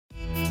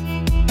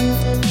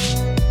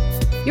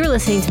You're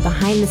listening to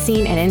Behind the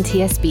Scene at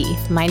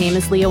NTSB. My name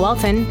is Leah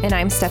Walton. And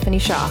I'm Stephanie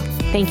Shaw.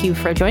 Thank you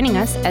for joining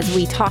us as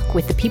we talk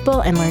with the people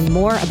and learn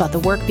more about the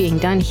work being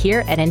done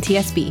here at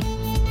NTSB.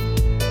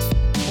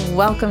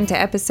 Welcome to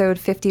episode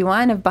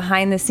 51 of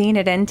Behind the Scene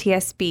at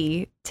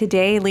NTSB.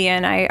 Today, Leah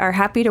and I are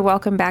happy to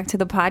welcome back to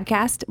the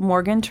podcast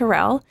Morgan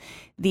Terrell,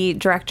 the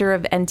director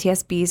of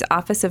NTSB's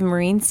Office of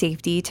Marine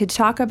Safety, to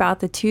talk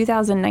about the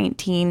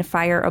 2019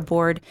 fire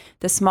aboard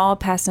the small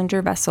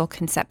passenger vessel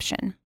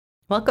Conception.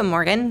 Welcome,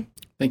 Morgan.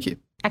 Thank you.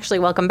 Actually,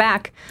 welcome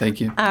back. Thank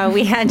you.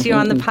 We had you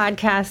on the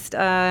podcast,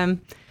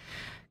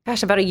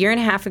 about a year and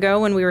a half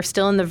ago when we were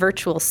still in the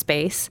virtual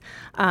space.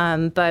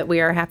 But we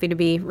are happy to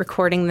be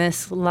recording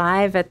this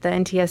live at the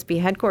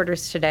NTSB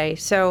headquarters today.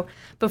 So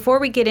before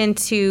we get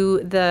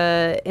into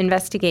the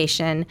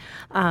investigation,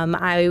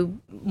 I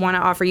want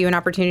to offer you an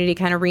opportunity to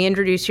kind of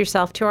reintroduce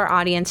yourself to our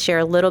audience, share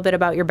a little bit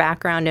about your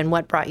background and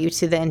what brought you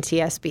to the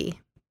NTSB.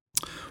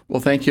 Well,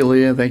 thank you,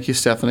 Leah. Thank you,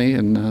 Stephanie.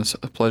 And it's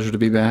a pleasure to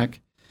be back.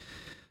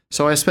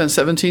 So I spent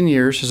 17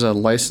 years as a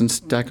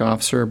licensed deck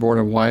officer aboard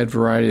a wide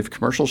variety of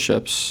commercial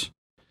ships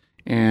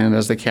and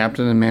as the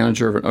captain and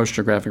manager of an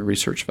oceanographic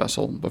research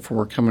vessel.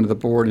 Before coming to the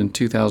board in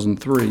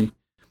 2003,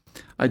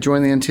 I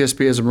joined the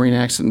NTSB as a marine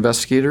accident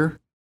investigator.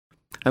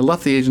 I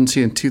left the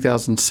agency in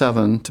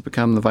 2007 to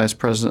become the vice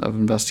president of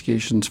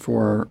investigations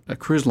for a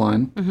cruise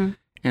line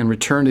and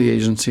returned to the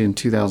agency in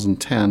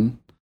 2010.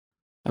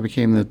 I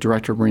became the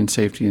director of marine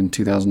safety in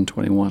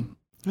 2021.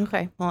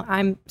 Okay. Well,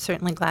 I'm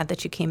certainly glad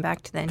that you came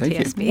back to the Thank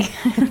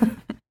NTSB.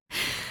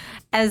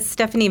 As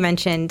Stephanie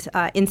mentioned,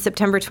 in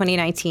September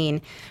 2019,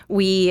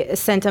 we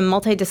sent a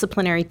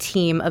multidisciplinary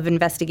team of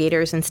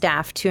investigators and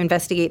staff to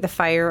investigate the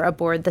fire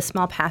aboard the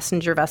small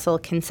passenger vessel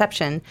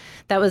Conception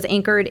that was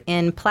anchored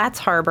in Platts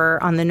Harbor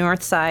on the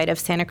north side of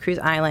Santa Cruz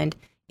Island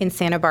in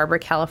Santa Barbara,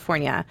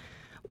 California.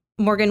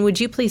 Morgan, would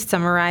you please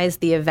summarize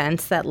the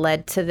events that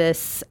led to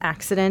this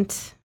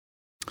accident?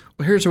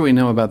 Well, here's what we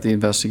know about the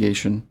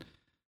investigation.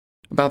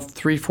 About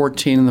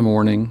 3:14 in the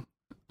morning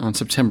on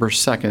September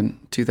 2nd,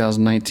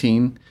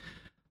 2019,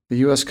 the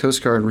U.S.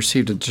 Coast Guard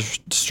received a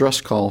distress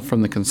call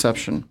from the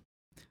Conception,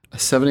 a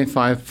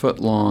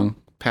 75-foot-long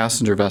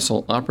passenger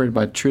vessel operated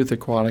by Truth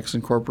Aquatics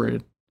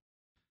Incorporated.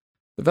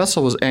 The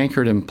vessel was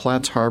anchored in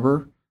Platts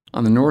Harbor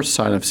on the north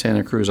side of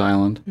Santa Cruz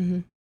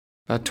Island,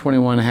 about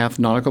 21.5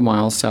 nautical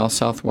miles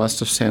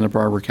south-southwest of Santa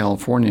Barbara,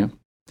 California,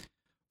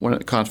 when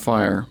it caught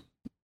fire.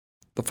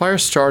 The fire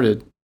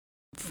started.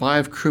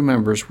 5 crew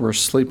members were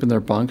asleep in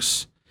their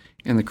bunks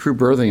and the crew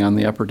berthing on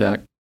the upper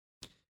deck.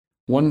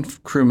 1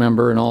 crew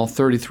member and all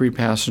 33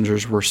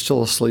 passengers were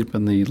still asleep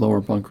in the lower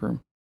bunk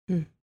room.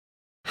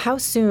 How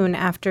soon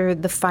after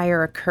the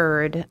fire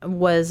occurred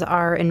was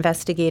our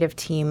investigative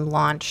team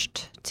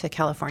launched to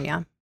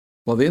California?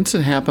 Well, the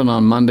incident happened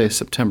on Monday,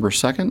 September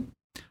 2nd.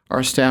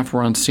 Our staff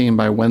were on scene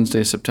by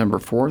Wednesday, September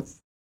 4th,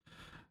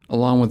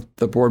 along with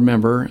the board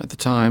member at the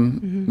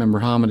time, Member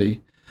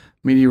Hamady,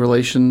 media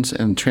relations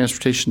and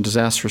transportation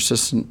disaster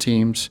assistant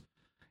teams,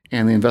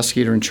 and the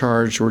investigator in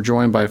charge were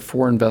joined by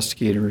 4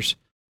 investigators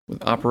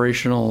with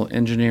operational,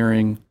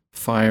 engineering,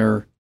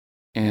 fire,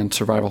 and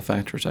survival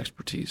factors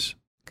expertise.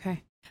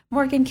 Okay.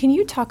 Morgan, can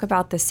you talk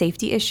about the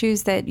safety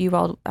issues that you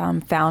all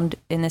found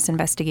in this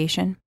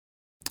investigation?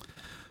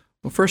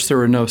 Well, first, there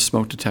were no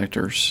smoke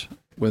detectors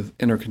with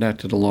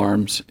interconnected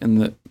alarms in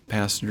the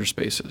passenger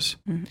spaces.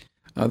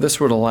 This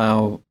would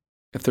allow,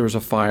 if there was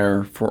a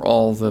fire, for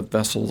all the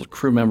vessel's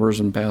crew members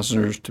and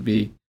passengers to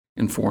be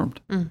informed.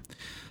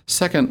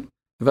 Second,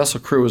 the vessel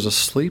crew was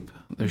asleep.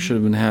 There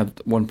should have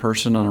had 1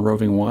 person on a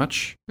roving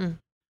watch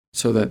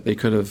so that they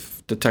could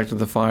have detected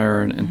the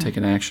fire and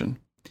taken action.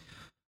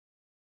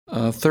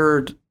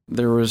 Third,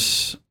 there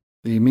was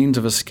the means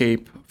of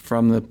escape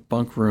from the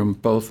bunk room.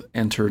 Both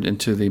entered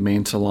into the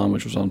main salon,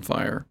 which was on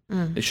fire.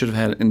 They should have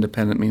had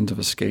independent means of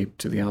escape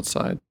to the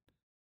outside.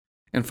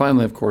 And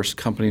finally, of course,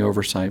 company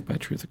oversight by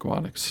Truth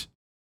Aquatics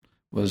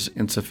was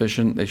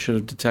insufficient. They should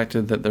have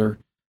detected that their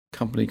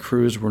company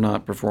crews were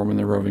not performing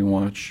their roving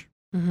watch.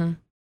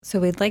 So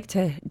we'd like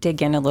to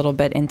dig in a little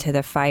bit into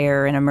the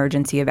fire and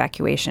emergency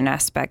evacuation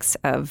aspects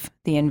of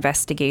the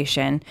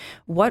investigation.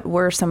 What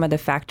were some of the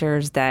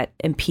factors that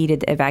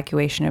impeded the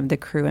evacuation of the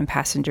crew and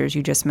passengers?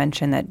 You just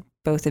mentioned that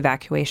both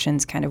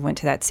evacuations kind of went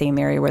to that same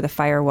area where the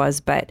fire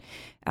was, but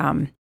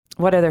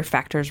what other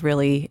factors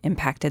really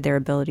impacted their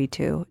ability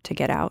to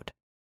get out?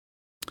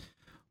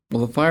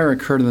 Well, the fire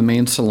occurred in the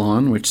main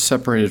salon, which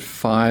separated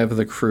 5 of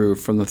the crew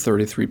from the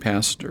 33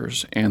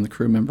 passengers and the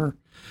crew member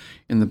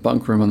in the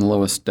bunk room on the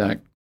lowest deck.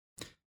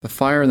 The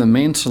fire in the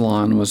main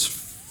salon was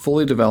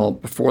fully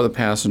developed before the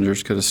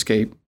passengers could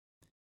escape.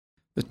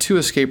 The 2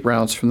 escape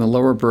routes from the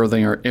lower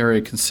berthing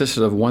area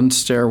consisted of 1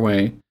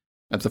 stairway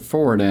at the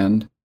forward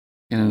end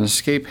and an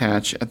escape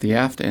hatch at the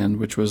aft end,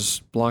 which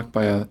was blocked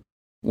by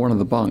one of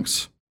the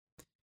bunks.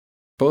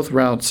 Both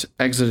routes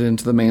exited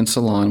into the main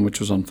salon, which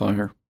was on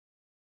fire.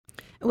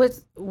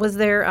 Was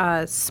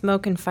there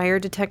smoke and fire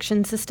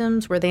detection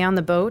systems? Were they on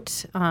the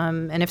boat?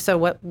 And if so,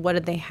 what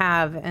did they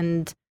have?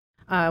 And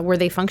were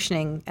they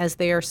functioning as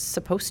they are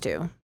supposed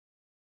to?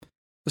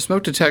 The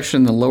smoke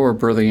detection in the lower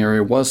berthing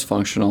area was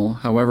functional.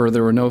 However,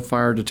 there were no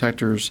fire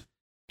detectors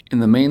in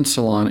the main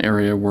salon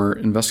area where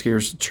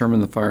investigators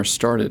determined the fire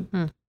started.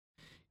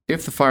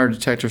 If the fire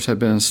detectors had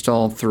been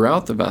installed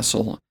throughout the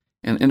vessel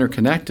and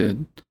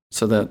interconnected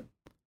so that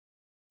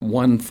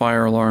one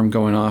fire alarm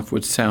going off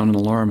would sound an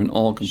alarm in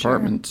all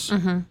compartments,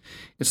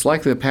 it's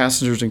likely that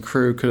passengers and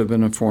crew could have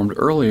been informed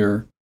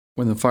earlier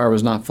when the fire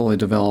was not fully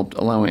developed,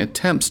 allowing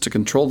attempts to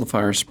control the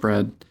fire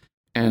spread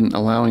and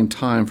allowing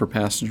time for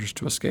passengers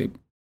to escape.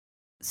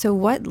 So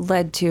what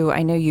led to,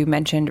 I know you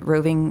mentioned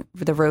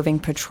the roving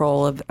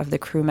patrol of the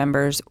crew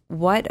members.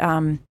 What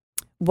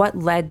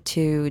led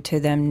to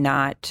them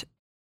not,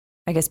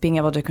 I guess, being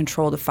able to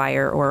control the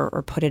fire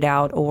or put it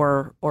out,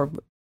 or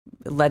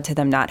led to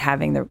them not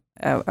having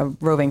a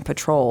roving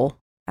patrol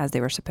as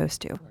they were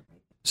supposed to?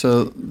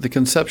 So the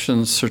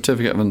Conception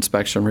Certificate of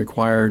Inspection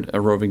required a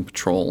roving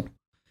patrol,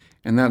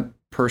 and that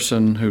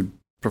person who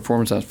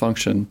performs that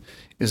function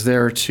is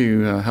there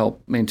to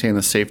help maintain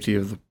the safety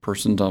of the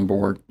persons on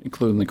board,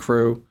 including the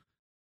crew.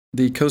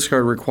 The Coast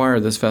Guard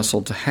required this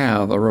vessel to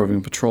have a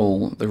roving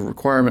patrol. The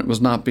requirement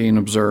was not being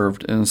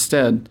observed, and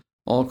instead,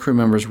 all crew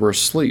members were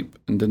asleep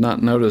and did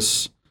not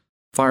notice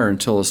fire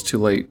until it's too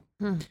late.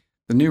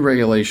 The new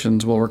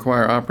regulations will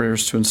require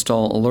operators to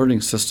install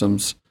alerting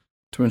systems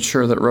to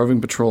ensure that roving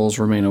patrols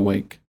remain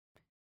awake.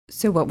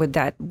 So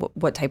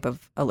what type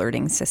of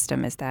alerting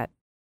system is that?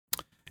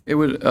 It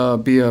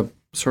would be a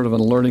sort of an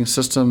alerting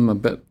system, a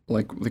bit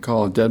like they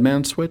call a dead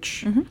man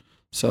switch,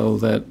 so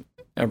that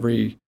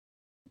every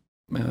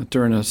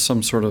during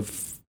some sort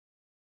of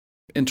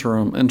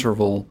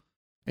interval,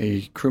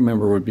 a crew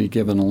member would be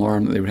given an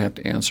alarm that they would have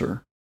to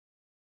answer.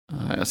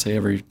 I say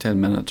every 10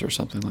 minutes or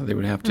something. Like they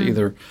would have to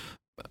either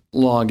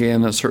log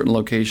in at certain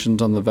locations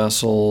on the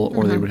vessel,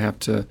 or they would have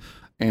to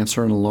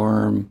answer an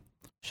alarm,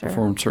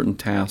 perform certain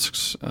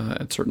tasks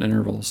at certain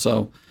intervals.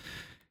 So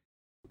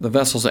the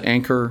vessel's at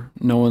anchor.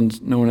 No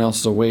one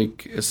else is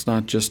awake. It's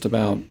not just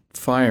about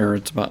fire.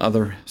 It's about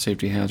other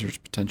safety hazards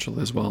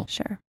potentially as well.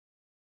 Sure.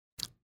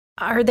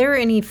 Are there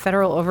any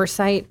federal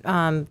oversight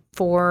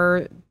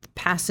for the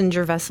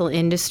passenger vessel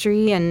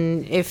industry?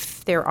 And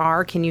if there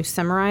are, can you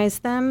summarize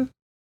them?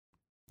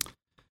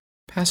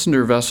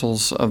 Passenger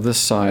vessels of this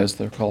size,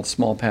 they're called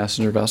small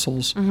passenger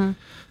vessels.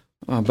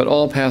 But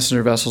all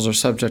passenger vessels are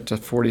subject to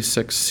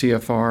 46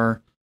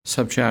 CFR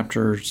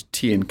subchapters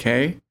T and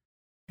K,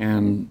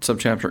 and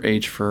subchapter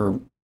H for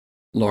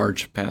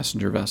large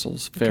passenger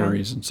vessels,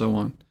 ferries, and so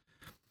on.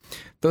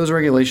 Those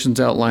regulations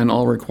outline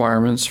all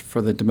requirements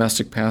for the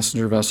domestic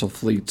passenger vessel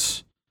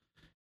fleets.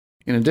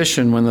 In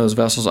addition, when those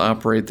vessels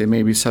operate, they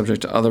may be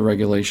subject to other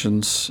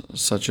regulations,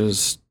 such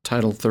as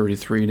Title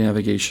 33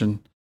 navigation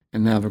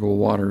and navigable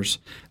waters.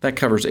 That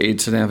covers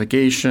aids to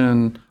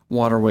navigation,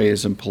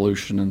 waterways, and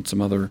pollution, and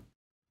some other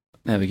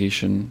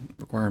navigation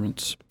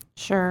requirements.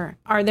 Sure.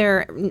 Are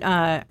there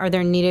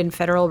needed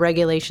federal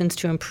regulations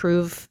to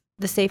improve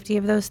the safety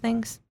of those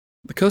things?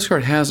 The Coast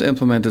Guard has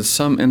implemented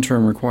some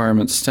interim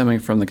requirements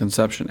stemming from the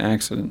Conception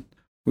accident.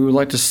 We would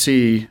like to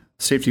see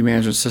safety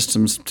management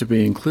systems to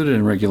be included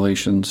in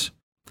regulations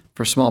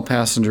for small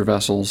passenger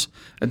vessels.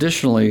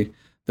 Additionally,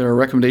 there are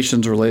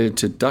recommendations related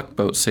to duck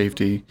boat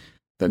safety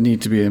that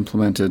need to be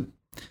implemented.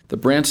 The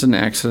Branson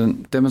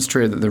accident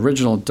demonstrated that the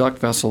original duck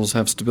vessels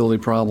have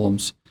stability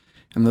problems,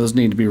 and those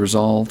need to be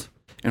resolved.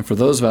 And for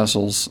those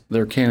vessels,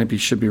 their canopy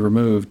should be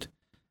removed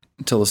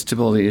until the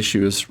stability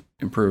issue is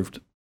improved.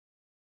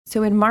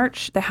 So in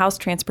March, the House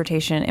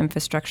Transportation and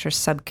Infrastructure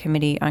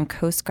Subcommittee on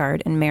Coast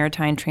Guard and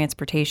Maritime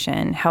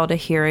Transportation held a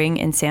hearing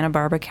in Santa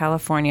Barbara,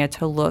 California,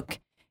 to look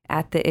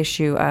at the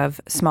issue of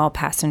small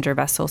passenger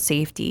vessel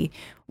safety.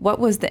 What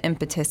was the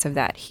impetus of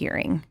that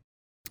hearing?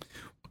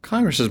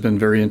 Congress has been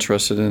very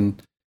interested in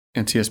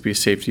NTSB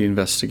safety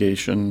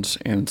investigations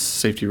and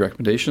safety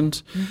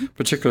recommendations,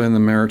 particularly in the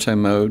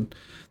maritime mode.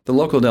 The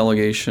local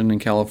delegation in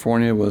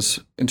California was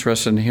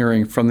interested in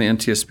hearing from the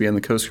NTSB and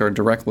the Coast Guard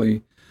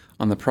directly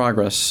on the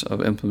progress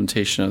of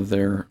implementation of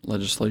their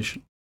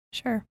legislation.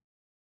 Sure.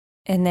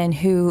 And then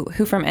who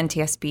from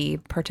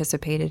NTSB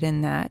participated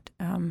in that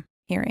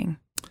hearing?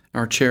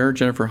 Our chair,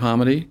 Jennifer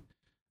Hamady,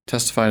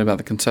 testified about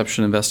the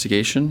Conception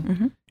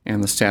investigation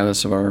and the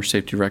status of our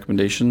safety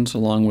recommendations,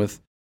 along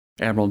with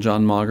Admiral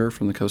John Mauger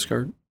from the Coast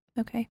Guard.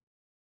 Okay.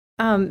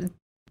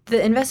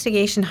 The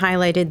investigation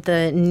highlighted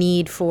the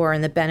need for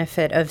and the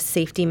benefit of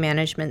safety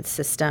management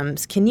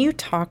systems. Can you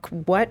talk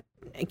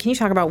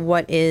about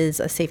what is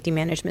a safety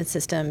management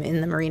system in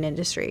the marine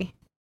industry?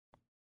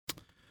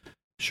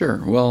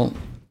 Sure. Well,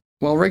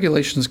 while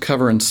regulations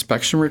cover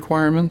inspection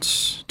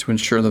requirements to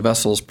ensure the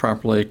vessel is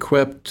properly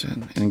equipped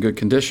and in good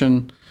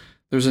condition,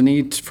 there's a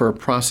need for a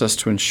process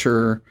to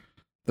ensure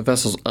the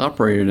vessel is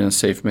operated in a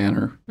safe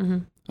manner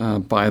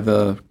by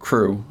the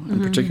crew,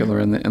 in particular,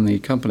 in the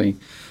company.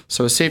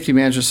 So a safety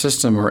management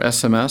system, or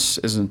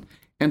SMS, is an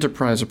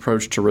enterprise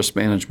approach to risk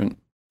management.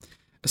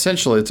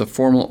 Essentially, it's a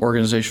formal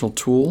organizational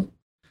tool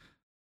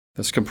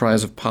that's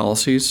comprised of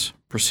policies,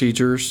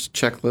 procedures,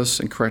 checklists,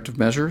 and corrective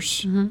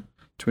measures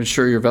to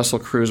ensure your vessel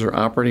crews are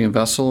operating a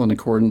vessel in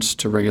accordance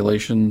to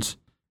regulations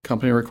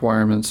company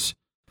requirements,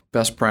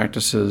 best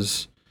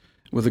practices,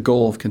 with a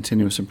goal of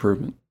continuous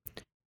improvement.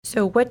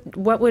 So what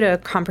would a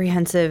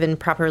comprehensive and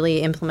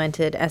properly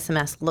implemented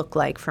SMS look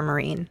like for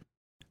Marine?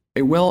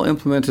 A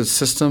well-implemented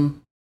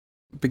system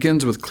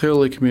begins with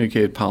clearly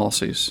communicated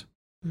policies.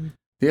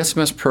 The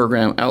SMS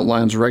program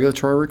outlines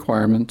regulatory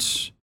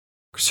requirements,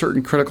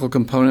 certain critical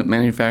component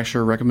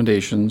manufacturer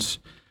recommendations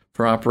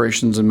for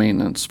operations and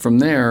maintenance. From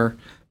there,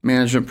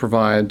 management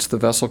provides the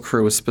vessel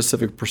crew with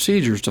specific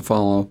procedures to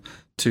follow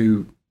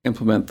to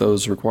implement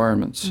those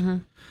requirements.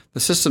 The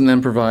system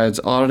then provides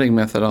auditing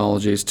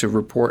methodologies to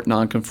report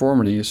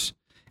nonconformities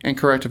and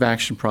corrective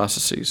action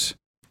processes.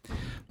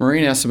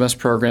 Marine SMS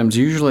programs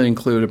usually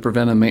include a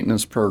preventive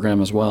maintenance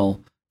program as well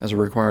as a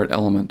required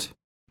element.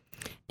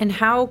 And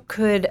how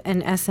could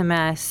an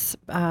SMS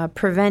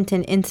prevent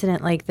an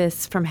incident like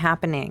this from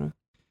happening?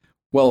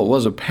 Well, it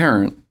was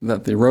apparent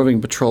that the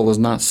roving patrol was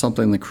not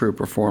something the crew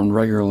performed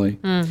regularly.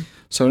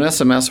 So an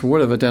SMS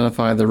would have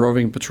identified the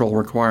roving patrol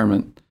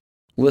requirement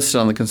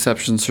listed on the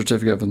Conception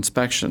Certificate of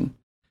Inspection,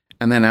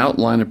 and then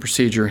outlined a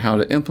procedure how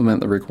to implement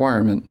the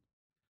requirement.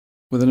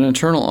 With an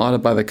internal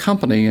audit by the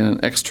company and an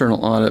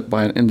external audit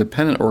by an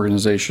independent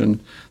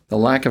organization, the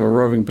lack of a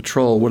roving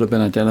patrol would have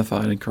been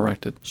identified and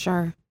corrected.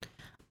 Sure.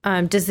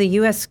 Does the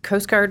U.S.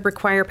 Coast Guard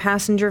require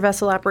passenger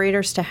vessel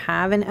operators to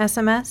have an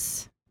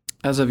SMS?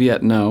 As of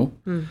yet, no.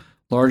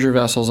 Larger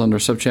vessels under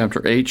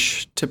Subchapter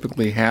H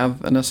typically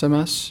have an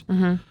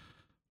SMS.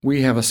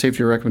 We have a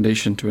safety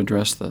recommendation to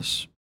address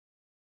this,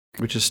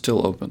 which is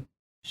still open.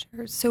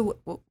 Sure. So,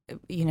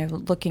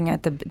 looking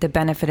at the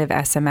benefit of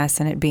SMS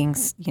and it being,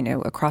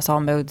 across all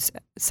modes,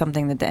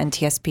 something that the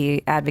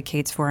NTSB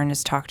advocates for and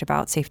has talked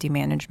about safety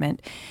management,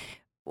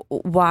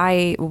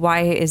 why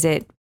is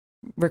it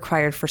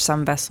required for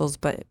some vessels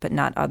but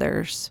not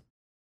others?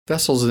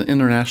 Vessels in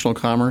international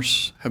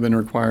commerce have been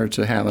required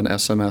to have an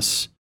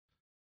SMS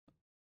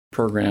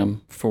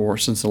program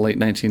since the late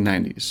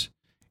 1990s.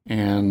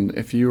 And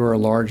if you are a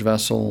large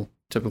vessel,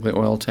 typically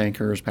oil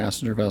tankers,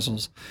 passenger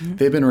vessels,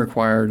 they've been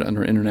required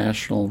under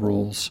international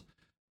rules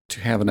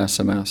to have an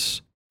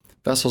SMS.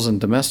 Vessels in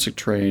domestic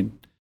trade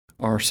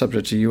are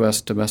subject to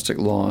U.S. domestic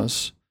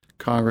laws.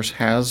 Congress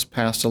has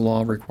passed a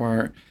law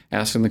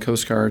asking the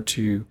Coast Guard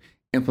to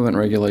implement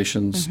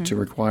regulations to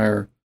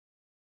require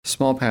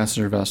small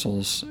passenger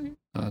vessels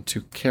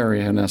to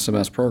carry an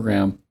SMS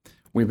program.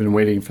 We've been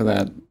waiting for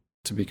that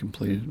to be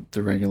completed,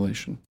 the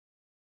regulation.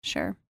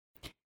 Sure.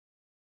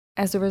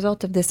 As a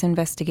result of this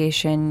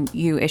investigation,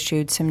 you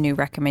issued some new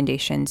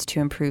recommendations to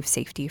improve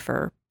safety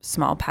for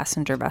small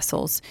passenger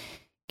vessels.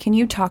 Can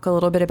you talk a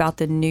little bit about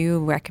the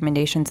new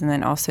recommendations and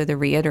then also the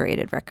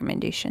reiterated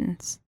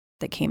recommendations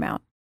that came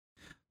out?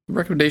 The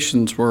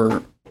recommendations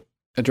were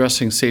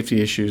addressing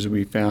safety issues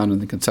we found in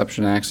the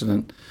Conception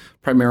accident,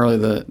 primarily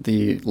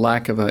the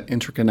lack of an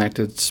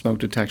interconnected smoke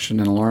detection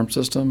and alarm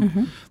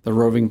system, the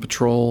roving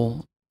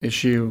patrol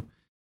issue,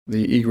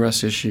 the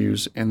egress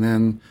issues, and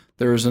then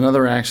there was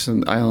another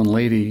accident, Island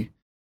Lady.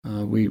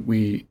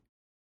 We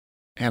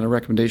had a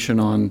recommendation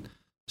on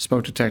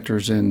smoke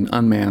detectors in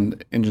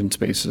unmanned engine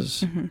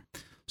spaces.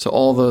 So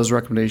all those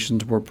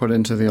recommendations were put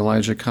into the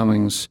Elijah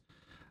Cummings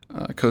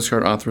Coast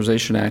Guard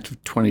Authorization Act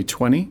of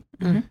 2020,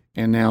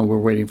 and now we're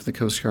waiting for the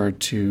Coast Guard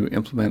to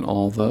implement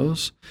all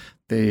those.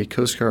 The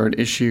Coast Guard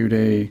issued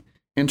an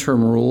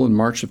interim rule in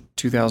March of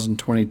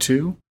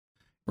 2022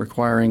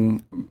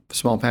 requiring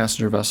small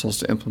passenger vessels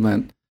to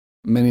implement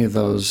many of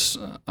those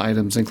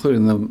items,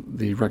 including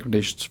the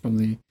recommendations from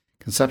the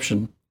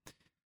Conception.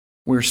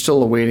 We're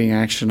still awaiting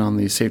action on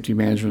the safety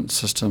management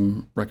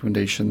system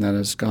recommendation that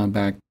has gone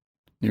back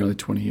nearly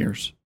 20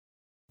 years.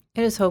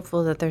 It is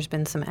hopeful that there's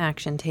been some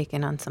action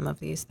taken on some of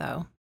these,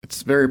 though.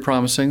 It's very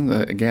promising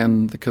that,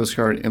 again, the Coast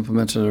Guard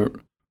implemented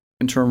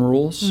interim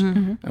rules,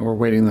 and we're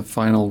waiting the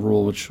final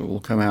rule, which will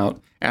come out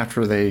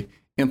after they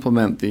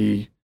implement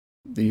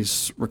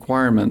these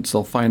requirements.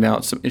 They'll find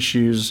out some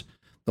issues.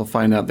 They'll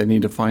find out they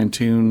need to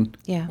fine-tune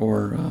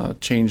or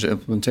change the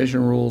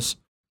implementation rules.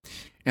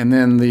 And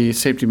then the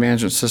safety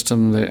management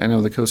system, I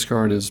know the Coast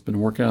Guard has been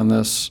working on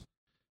this,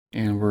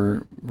 and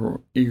we're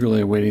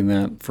eagerly awaiting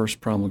that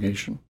first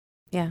promulgation.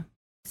 Yeah.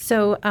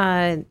 So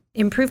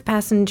improved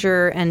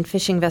passenger and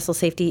fishing vessel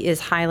safety is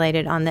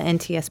highlighted on the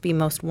NTSB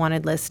Most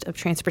Wanted list of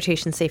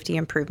transportation safety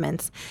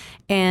improvements.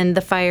 And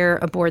the fire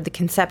aboard the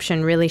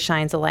Conception really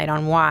shines a light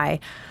on why.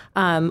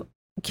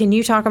 Can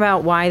you talk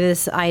about why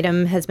this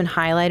item has been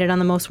highlighted on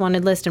the Most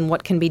Wanted list and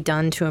what can be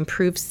done to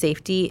improve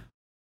safety?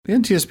 The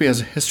NTSB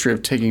has a history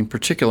of taking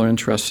particular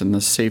interest in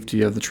the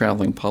safety of the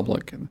traveling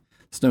public.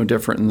 It's no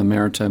different in the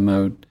maritime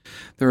mode.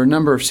 There are a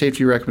number of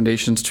safety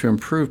recommendations to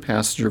improve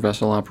passenger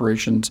vessel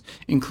operations,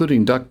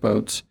 including duck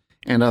boats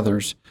and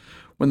others.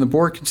 When the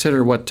board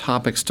considered what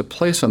topics to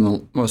place on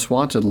the Most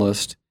Wanted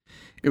list,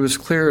 it was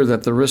clear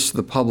that the risk to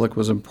the public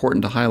was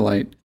important to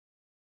highlight.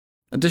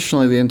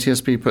 Additionally, the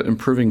NTSB put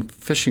improving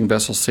fishing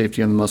vessel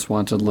safety on the Most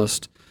Wanted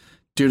list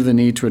due to the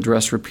need to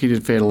address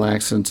repeated fatal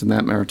accidents in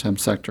that maritime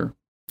sector.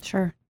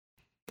 Sure.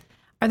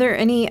 Are there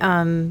any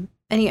other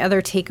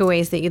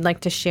takeaways that you'd like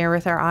to share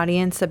with our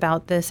audience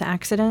about this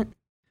accident?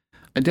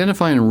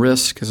 Identifying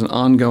risk is an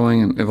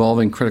ongoing and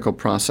evolving critical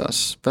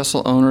process.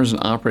 Vessel owners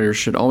and operators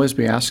should always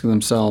be asking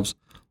themselves,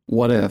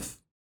 what if?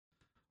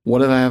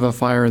 What if I have a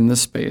fire in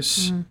this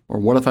space? Or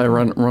what if I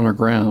run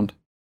aground?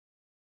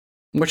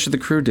 What should the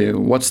crew do?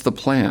 What's the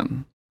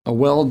plan? A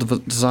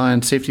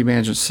well-designed safety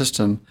management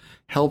system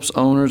helps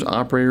owners,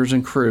 operators,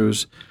 and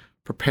crews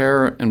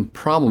prepare and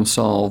problem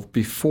solve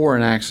before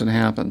an accident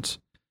happens.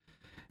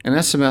 An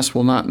SMS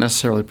will not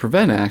necessarily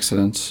prevent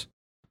accidents,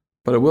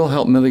 but it will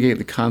help mitigate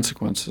the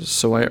consequences.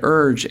 So I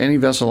urge any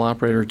vessel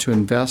operator to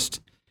invest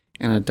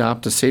and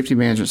adopt a safety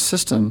management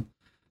system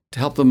to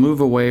help them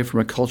move away from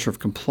a culture of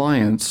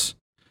compliance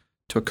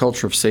to a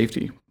culture of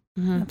safety.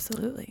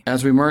 Absolutely.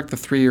 As we mark the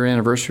 3-year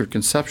anniversary of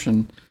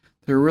conception,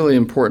 there are really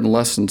important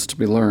lessons to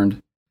be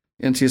learned.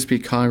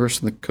 NTSB, Congress,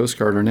 and the Coast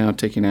Guard are now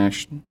taking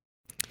action.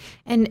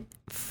 And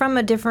from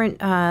a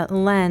different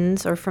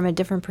lens or from a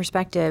different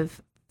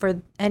perspective, for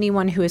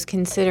anyone who is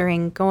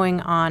considering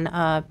going on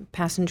a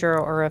passenger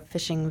or a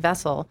fishing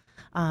vessel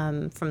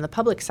from the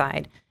public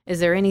side, is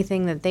there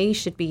anything that they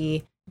should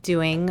be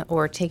doing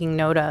or taking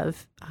note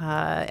of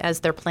as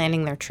they're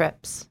planning their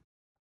trips?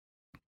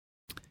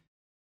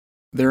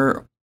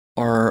 There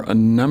are a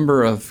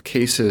number of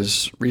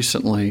cases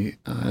recently.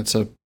 It's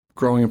a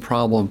growing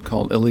problem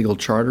called illegal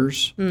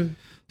charters.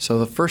 So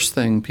the first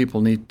thing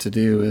people need to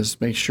do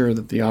is make sure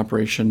that the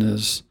operation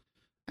is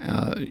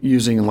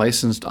using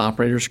licensed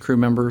operators, crew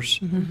members.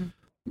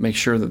 Make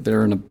sure that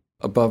they're an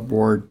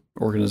above-board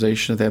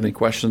organization. If they have any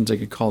questions, they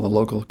could call the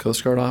local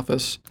Coast Guard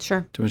office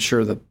to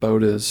ensure that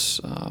boat is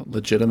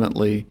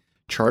legitimately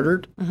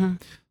chartered.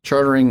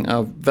 Chartering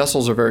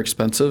vessels are very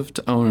expensive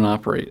to own and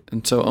operate,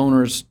 and so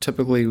owners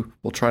typically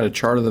will try to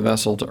charter the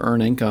vessel to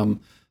earn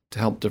income to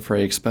help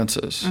defray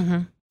expenses.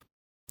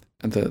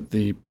 And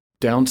the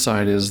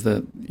downside is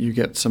that you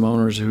get some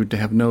owners who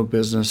have no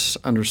business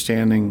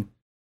understanding,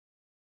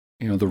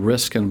 the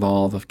risk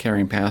involved of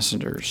carrying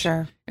passengers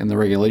and the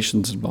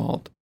regulations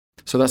involved.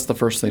 So that's the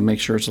first thing. Make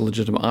sure it's a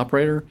legitimate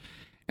operator,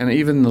 and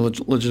even the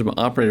legitimate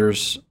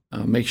operators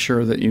make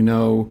sure that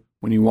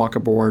when you walk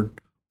aboard,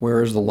 where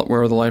are the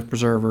life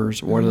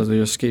preservers? What are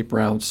the escape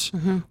routes?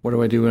 What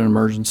do I do in an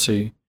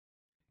emergency?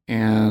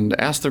 And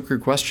ask the crew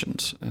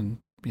questions, and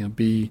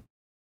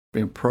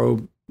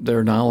probe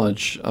their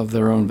knowledge of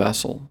their own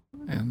vessel.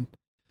 And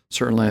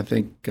certainly, I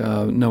think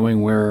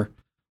knowing where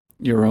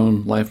your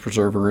own life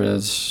preserver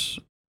is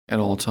at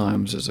all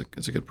times is a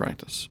good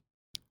practice.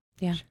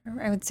 Yeah,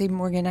 I would say,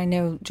 Morgan, I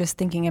know just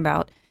thinking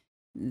about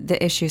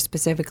the issue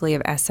specifically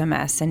of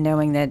SMS and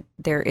knowing that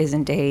there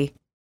isn't a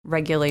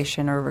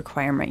regulation or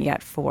requirement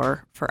yet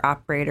for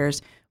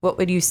operators, what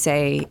would you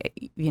say,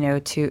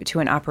 to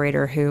an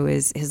operator who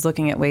is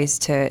looking at ways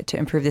to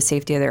improve the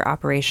safety of their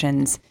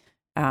operations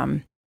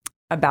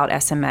about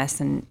SMS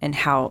and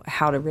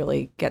how to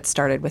really get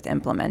started with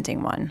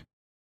implementing one?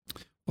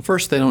 Well,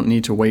 first, they don't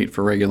need to wait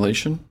for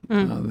regulation.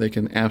 They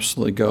can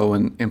absolutely go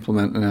and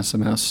implement an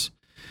SMS.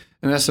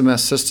 An SMS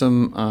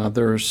system,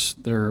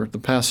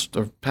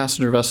 the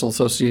Passenger Vessel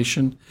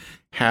Association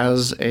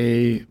has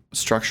a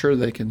structure.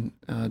 They can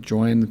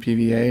join the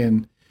PVA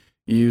and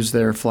use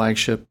their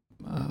flagship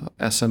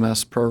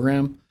SMS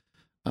program.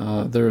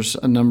 There's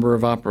a number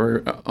of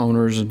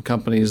owners and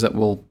companies that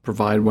will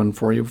provide one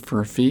for you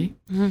for a fee.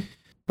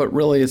 But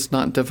really, it's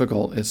not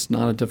difficult. It's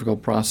not a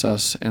difficult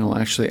process, and it'll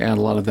actually add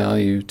a lot of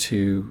value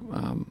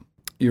to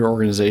your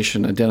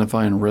organization,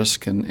 identifying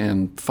risk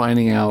and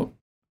finding out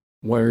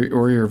where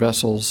your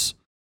vessel's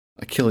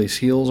Achilles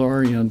heels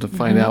are, to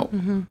find out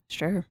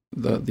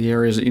the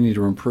areas that you need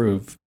to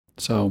improve.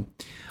 So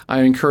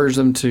I encourage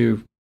them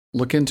to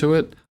look into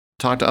it,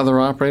 talk to other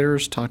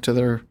operators, talk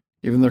to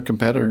even their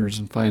competitors,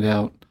 and find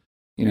out,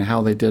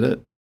 how they did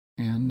it.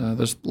 And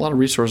there's a lot of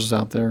resources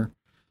out there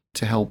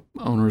to help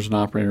owners and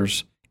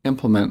operators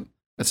implement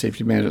a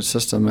safety management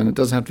system, and it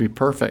doesn't have to be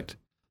perfect.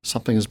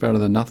 Something is better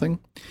than nothing.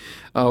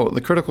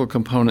 The critical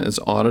component is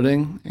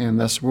auditing, and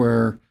that's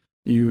where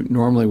you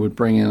normally would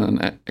bring in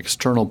an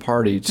external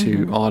party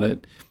to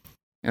audit.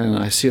 And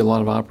I see a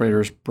lot of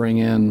operators bring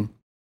in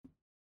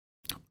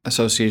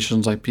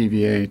associations like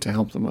PVA to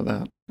help them with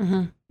that.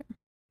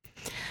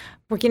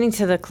 We're getting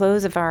to the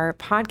close of our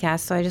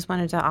podcast, so I just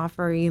wanted to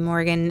offer you,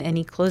 Morgan,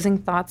 any closing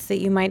thoughts that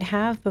you might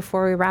have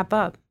before we wrap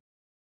up.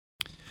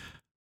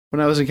 When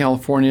I was in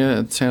California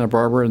at Santa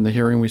Barbara in the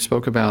hearing we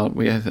spoke about,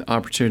 we had the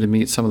opportunity to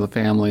meet some of the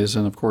families.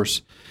 And of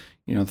course,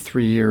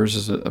 3 years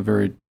is a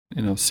very,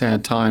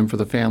 sad time for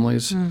the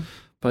families.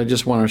 But I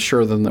just want to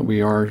assure them that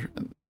we are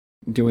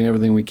doing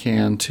everything we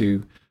can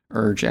to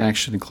urge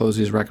action and close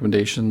these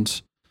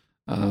recommendations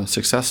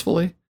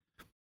successfully.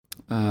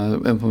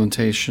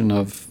 Implementation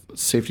of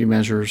safety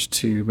measures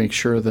to make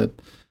sure that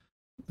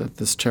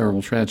this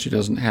terrible tragedy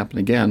doesn't happen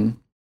again.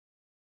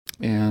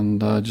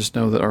 And just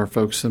know that our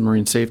folks in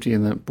marine safety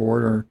and that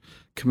board are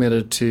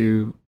committed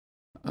to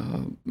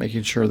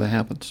making sure that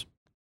happens.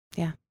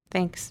 Yeah,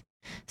 thanks.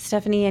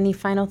 Stephanie, any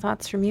final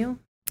thoughts from you?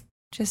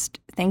 Just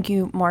thank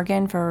you,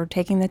 Morgan, for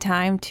taking the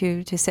time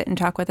to sit and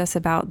talk with us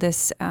about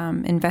this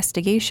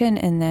investigation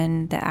and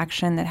then the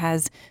action that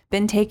has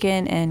been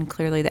taken and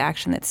clearly the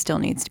action that still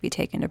needs to be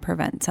taken to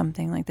prevent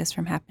something like this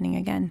from happening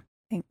again.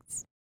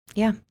 Thanks.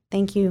 Yeah,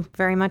 thank you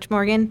very much,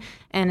 Morgan.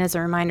 And as a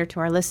reminder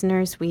to our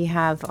listeners, we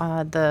have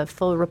the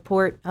full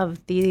report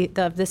of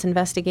this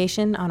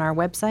investigation on our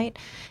website.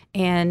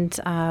 And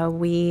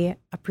we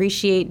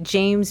appreciate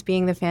James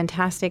being the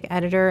fantastic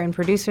editor and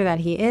producer that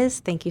he is.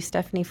 Thank you,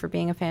 Stephanie, for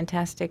being a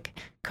fantastic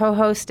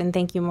co-host. And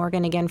thank you,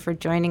 Morgan, again for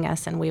joining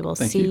us. And we will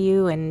see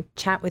you and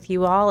chat with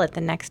you all at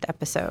the next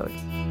episode.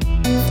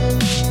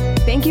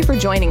 Thank you for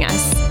joining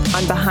us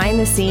on Behind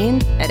the Scene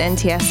at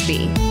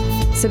NTSB.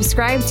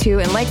 Subscribe to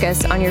and like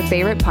us on your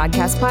favorite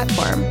podcast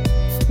platform.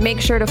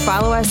 Make sure to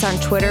follow us on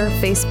Twitter,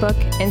 Facebook,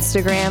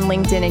 Instagram,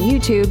 LinkedIn, and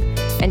YouTube.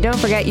 And don't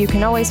forget, you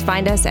can always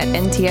find us at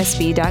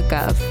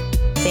ntsb.gov.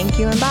 Thank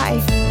you and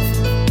bye.